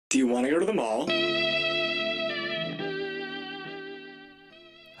Do you want to go to the mall?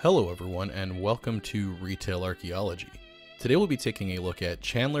 Hello everyone and welcome to Retail Archaeology. Today we'll be taking a look at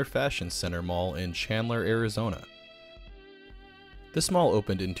Chandler Fashion Center Mall in Chandler, Arizona. This mall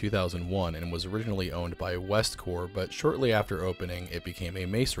opened in 2001 and was originally owned by Westcor, but shortly after opening it became a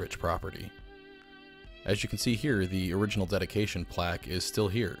Macerich property. As you can see here, the original dedication plaque is still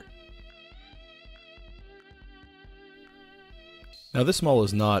here. Now this mall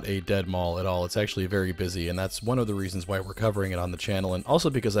is not a dead mall at all, it's actually very busy, and that's one of the reasons why we're covering it on the channel, and also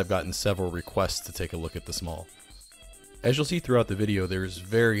because I've gotten several requests to take a look at this mall. As you'll see throughout the video, there's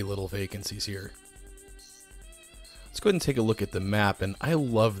very little vacancies here. Let's go ahead and take a look at the map, and I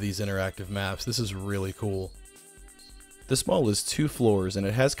love these interactive maps, this is really cool. This mall is 2 floors, and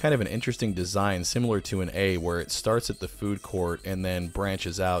it has kind of an interesting design similar to an A, where it starts at the food court and then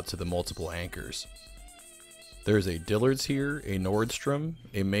branches out to the multiple anchors. There's a Dillard's here, a Nordstrom,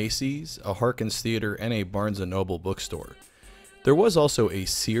 a Macy's, a Harkins Theater, and a Barnes & Noble bookstore. There was also a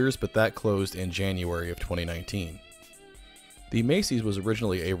Sears, but that closed in January of 2019. The Macy's was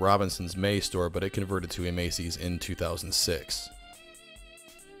originally a Robinson's May store, but it converted to a Macy's in 2006.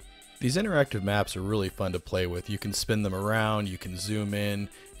 These interactive maps are really fun to play with. You can spin them around, you can zoom in,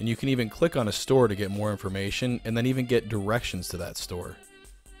 and you can even click on a store to get more information, and then even get directions to that store.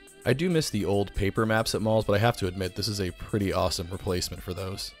 I do miss the old paper maps at malls, but I have to admit this is a pretty awesome replacement for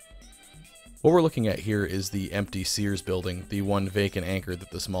those. What we're looking at here is the empty Sears building, the one vacant anchor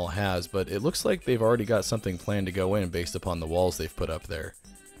that this mall has, but it looks like they've already got something planned to go in based upon the walls they've put up there.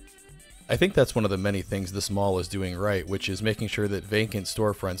 I think that's one of the many things this mall is doing right, which is making sure that vacant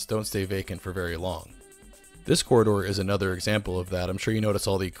storefronts don't stay vacant for very long. This corridor is another example of that. I'm sure you notice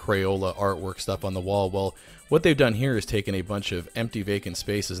all the Crayola artwork stuff on the wall. Well, what they've done here is taken a bunch of empty vacant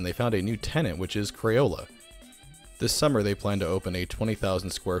spaces and they found a new tenant, which is Crayola. This summer they plan to open a 20,000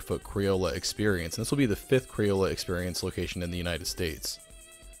 square foot Crayola experience, and this will be the 5th Crayola experience location in the United States.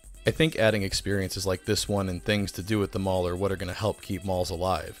 I think adding experiences like this one and things to do at the mall are what are going to help keep malls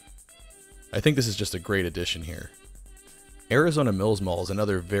alive. I think this is just a great addition here. Arizona Mills Mall is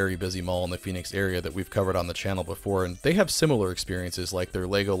another very busy mall in the Phoenix area that we've covered on the channel before, and they have similar experiences like their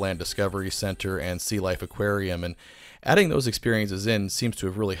Legoland Discovery Center and Sea Life Aquarium, and adding those experiences in seems to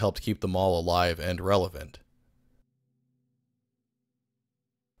have really helped keep the mall alive and relevant.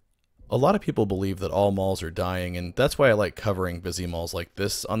 A lot of people believe that all malls are dying, and that's why I like covering busy malls like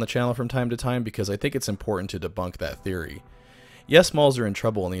this on the channel from time to time, because I think it's important to debunk that theory. Yes, malls are in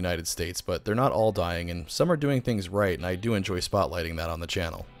trouble in the United States, but they're not all dying, and some are doing things right, and I do enjoy spotlighting that on the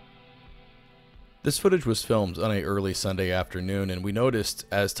channel. This footage was filmed on an early Sunday afternoon, and we noticed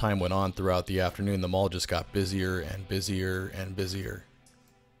as time went on throughout the afternoon, the mall just got busier and busier and busier.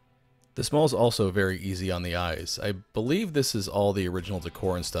 This mall is also very easy on the eyes. I believe this is all the original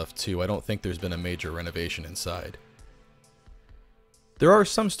decor and stuff too. I don't think there's been a major renovation inside. There are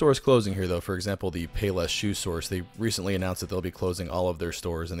some stores closing here though, for example the Payless Shoe Source. They recently announced that they'll be closing all of their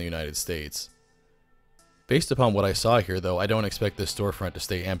stores in the United States. Based upon what I saw here though, I don't expect this storefront to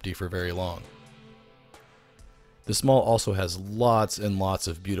stay empty for very long. This mall also has lots and lots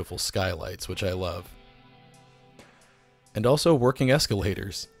of beautiful skylights, which I love. And also working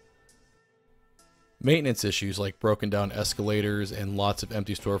escalators. Maintenance issues like broken down escalators and lots of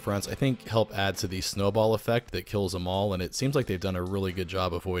empty storefronts I think help add to the snowball effect that kills a mall, and it seems like they've done a really good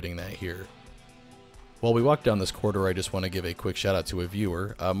job avoiding that here. While we walk down this corridor, I just want to give a quick shout out to a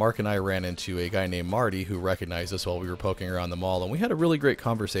viewer. Mark and I ran into a guy named Marty who recognized us while we were poking around the mall, and we had a really great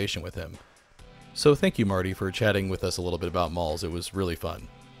conversation with him. So thank you, Marty, for chatting with us a little bit about malls. It was really fun.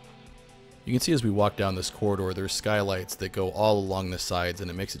 You can see as we walk down this corridor, there's skylights that go all along the sides,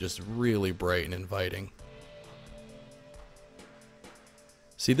 and it makes it just really bright and inviting.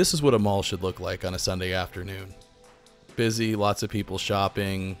 See, this is what a mall should look like on a Sunday afternoon. Busy, lots of people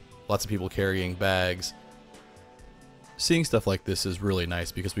shopping, lots of people carrying bags. Seeing stuff like this is really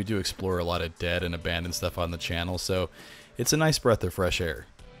nice because we do explore a lot of dead and abandoned stuff on the channel, so it's a nice breath of fresh air.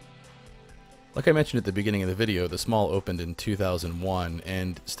 Like I mentioned at the beginning of the video, this mall opened in 2001,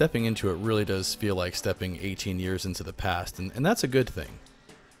 and stepping into it really does feel like stepping 18 years into the past, and that's a good thing.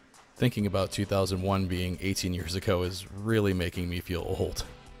 Thinking about 2001 being 18 years ago is really making me feel old.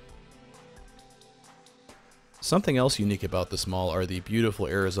 Something else unique about this mall are the beautiful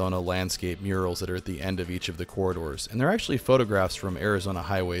Arizona landscape murals that are at the end of each of the corridors, and they're actually photographs from Arizona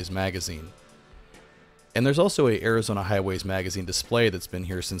Highways magazine. And there's also a Arizona Highways magazine display that's been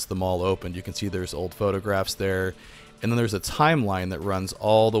here since the mall opened. You can see there's old photographs there, and then there's a timeline that runs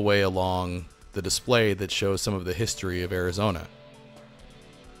all the way along the display that shows some of the history of Arizona.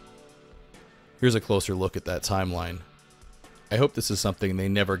 Here's a closer look at that timeline. I hope this is something they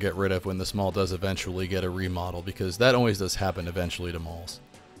never get rid of when this mall does eventually get a remodel, because that always does happen eventually to malls.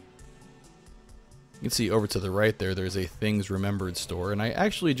 You can see over to the right there's a Things Remembered store, and I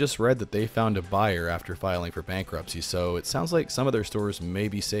actually just read that they found a buyer after filing for bankruptcy, so it sounds like some of their stores may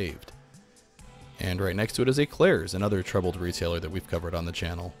be saved. And right next to it is a Claire's, another troubled retailer that we've covered on the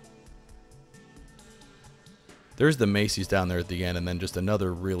channel. There's the Macy's down there at the end, and then just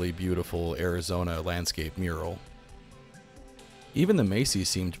another really beautiful Arizona landscape mural. Even the Macy's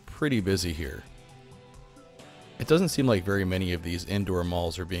seemed pretty busy here. It doesn't seem like very many of these indoor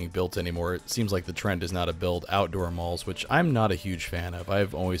malls are being built anymore. It seems like the trend is now to build outdoor malls, which I'm not a huge fan of.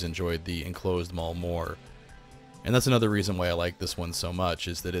 I've always enjoyed the enclosed mall more. And that's another reason why I like this one so much,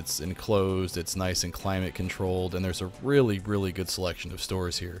 is that it's enclosed, it's nice and climate controlled, and there's a really, really good selection of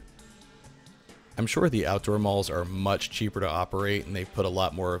stores here. I'm sure the outdoor malls are much cheaper to operate, and they put a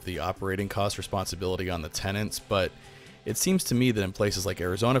lot more of the operating cost responsibility on the tenants, but it seems to me that in places like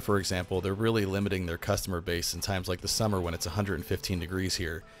Arizona, for example, they're really limiting their customer base in times like the summer when it's 115 degrees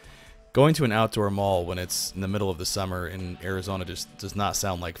here. Going to an outdoor mall when it's in the middle of the summer in Arizona just does not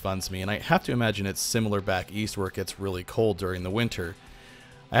sound like fun to me, and I have to imagine it's similar back east where it gets really cold during the winter.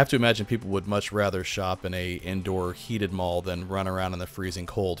 I have to imagine people would much rather shop in a indoor heated mall than run around in the freezing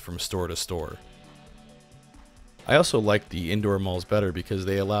cold from store to store. I also like the indoor malls better because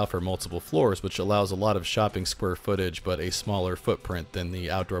they allow for multiple floors, which allows a lot of shopping square footage but a smaller footprint than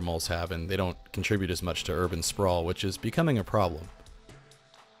the outdoor malls have, and they don't contribute as much to urban sprawl, which is becoming a problem.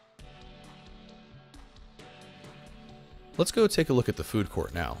 Let's go take a look at the food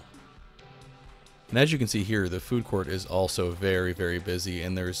court now. And as you can see here, the food court is also very, very busy,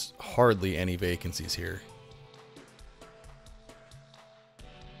 and there's hardly any vacancies here.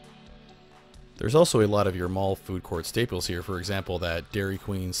 There's also a lot of your mall food court staples here, for example that Dairy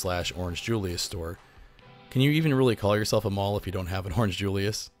Queen / Orange Julius store. Can you even really call yourself a mall if you don't have an Orange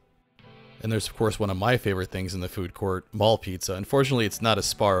Julius? And there's of course one of my favorite things in the food court, mall pizza. Unfortunately it's not a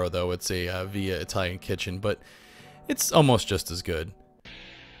Sparrow though, it's a Via Italian Kitchen, but it's almost just as good.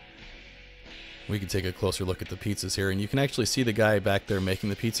 We can take a closer look at the pizzas here, and you can actually see the guy back there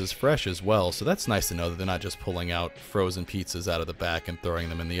making the pizzas fresh as well, so that's nice to know that they're not just pulling out frozen pizzas out of the back and throwing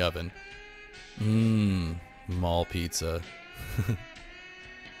them in the oven. Mall pizza.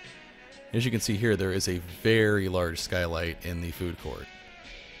 As you can see here, there is a very large skylight in the food court.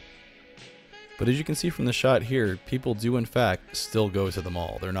 But as you can see from the shot here, people do in fact still go to the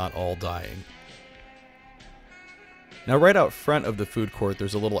mall. They're not all dying. Now right out front of the food court,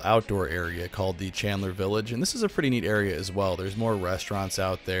 there's a little outdoor area called the Chandler Village, and this is a pretty neat area as well. There's more restaurants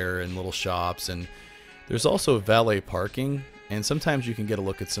out there and little shops, and there's also valet parking. And sometimes you can get a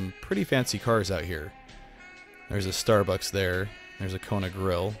look at some pretty fancy cars out here. There's a Starbucks there. There's a Kona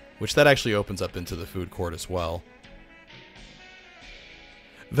Grill, which that actually opens up into the food court as well.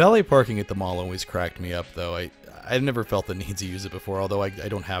 Valet parking at the mall always cracked me up, though. I never felt the need to use it before, although I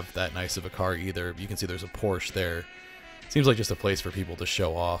don't have that nice of a car either. You can see there's a Porsche there. Seems like just a place for people to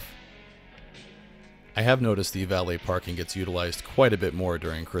show off. I have noticed the valet parking gets utilized quite a bit more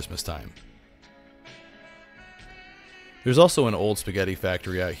during Christmas time. There's also an old spaghetti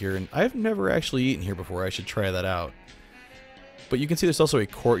factory out here, and I've never actually eaten here before. I should try that out. But you can see there's also a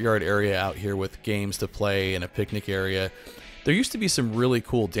courtyard area out here with games to play and a picnic area. There used to be some really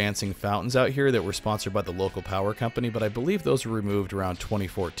cool dancing fountains out here that were sponsored by the local power company, but I believe those were removed around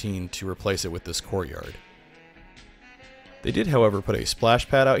 2014 to replace it with this courtyard. They did, however, put a splash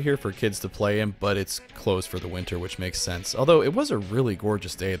pad out here for kids to play in, but it's closed for the winter, which makes sense. Although it was a really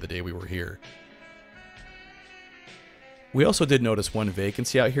gorgeous day the day we were here. We also did notice one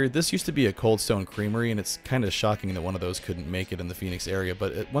vacancy out here. This used to be a Cold Stone Creamery, and it's kind of shocking that one of those couldn't make it in the Phoenix area,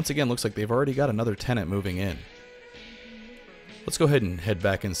 but it once again looks like they've already got another tenant moving in. Let's go ahead and head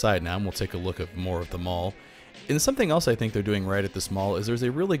back inside now, and we'll take a look at more of the mall. And something else I think they're doing right at this mall is there's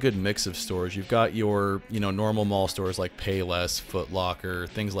a really good mix of stores. You've got your, normal mall stores like Payless, Foot Locker,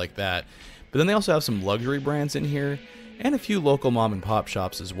 things like that. But then they also have some luxury brands in here, and a few local mom and pop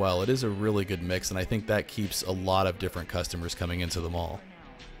shops as well. It is a really good mix, and I think that keeps a lot of different customers coming into the mall.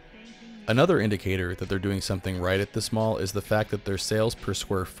 Another indicator that they're doing something right at this mall is the fact that their sales per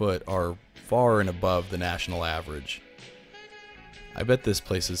square foot are far and above the national average. I bet this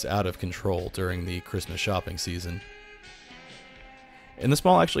place is out of control during the Christmas shopping season. And this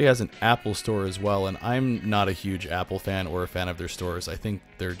mall actually has an Apple store as well, and I'm not a huge Apple fan or a fan of their stores. I think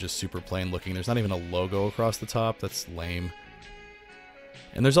they're just super plain looking. There's not even a logo across the top. That's lame.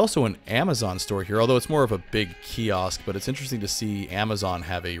 And there's also an Amazon store here, although it's more of a big kiosk, but it's interesting to see Amazon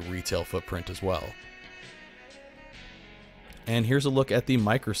have a retail footprint as well. And here's a look at the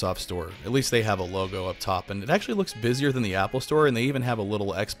Microsoft store. At least they have a logo up top, and it actually looks busier than the Apple store, and they even have a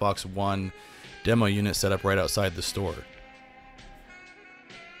little Xbox One demo unit set up right outside the store.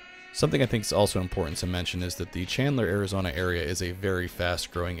 Something I think is also important to mention is that the Chandler, Arizona area is a very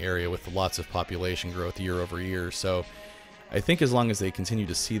fast growing area with lots of population growth year over year, so I think as long as they continue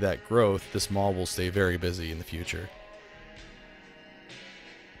to see that growth, this mall will stay very busy in the future.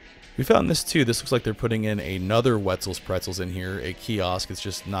 We found this too. This looks like they're putting in another Wetzel's Pretzels in here, a kiosk. It's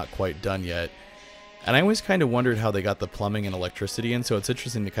just not quite done yet. And I always kind of wondered how they got the plumbing and electricity in, so it's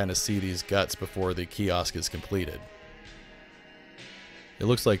interesting to kind of see these guts before the kiosk is completed. It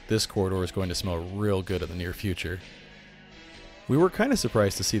looks like this corridor is going to smell real good in the near future. We were kind of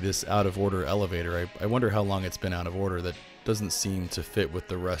surprised to see this out of order elevator. I wonder how long it's been out of order. That doesn't seem to fit with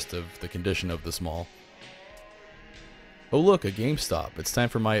the rest of the condition of this mall. Oh look, a GameStop. It's time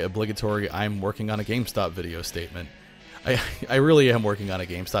for my obligatory I'm working on a GameStop video statement. I really am working on a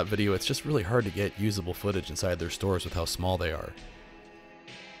GameStop video. It's just really hard to get usable footage inside their stores with how small they are.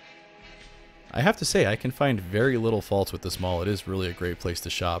 I have to say, I can find very little faults with this mall. It is really a great place to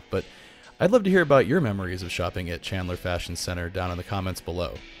shop, but I'd love to hear about your memories of shopping at Chandler Fashion Center down in the comments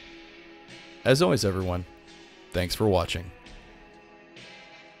below. As always, everyone, thanks for watching.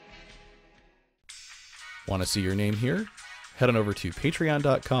 Want to see your name here? Head on over to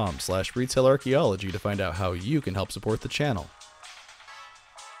patreon.com/retailarchaeology to find out how you can help support the channel.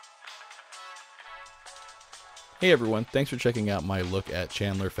 Hey everyone, thanks for checking out my look at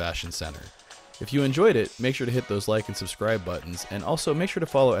Chandler Fashion Center. If you enjoyed it, make sure to hit those like and subscribe buttons, and also make sure to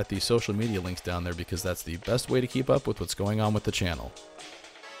follow at the social media links down there because that's the best way to keep up with what's going on with the channel.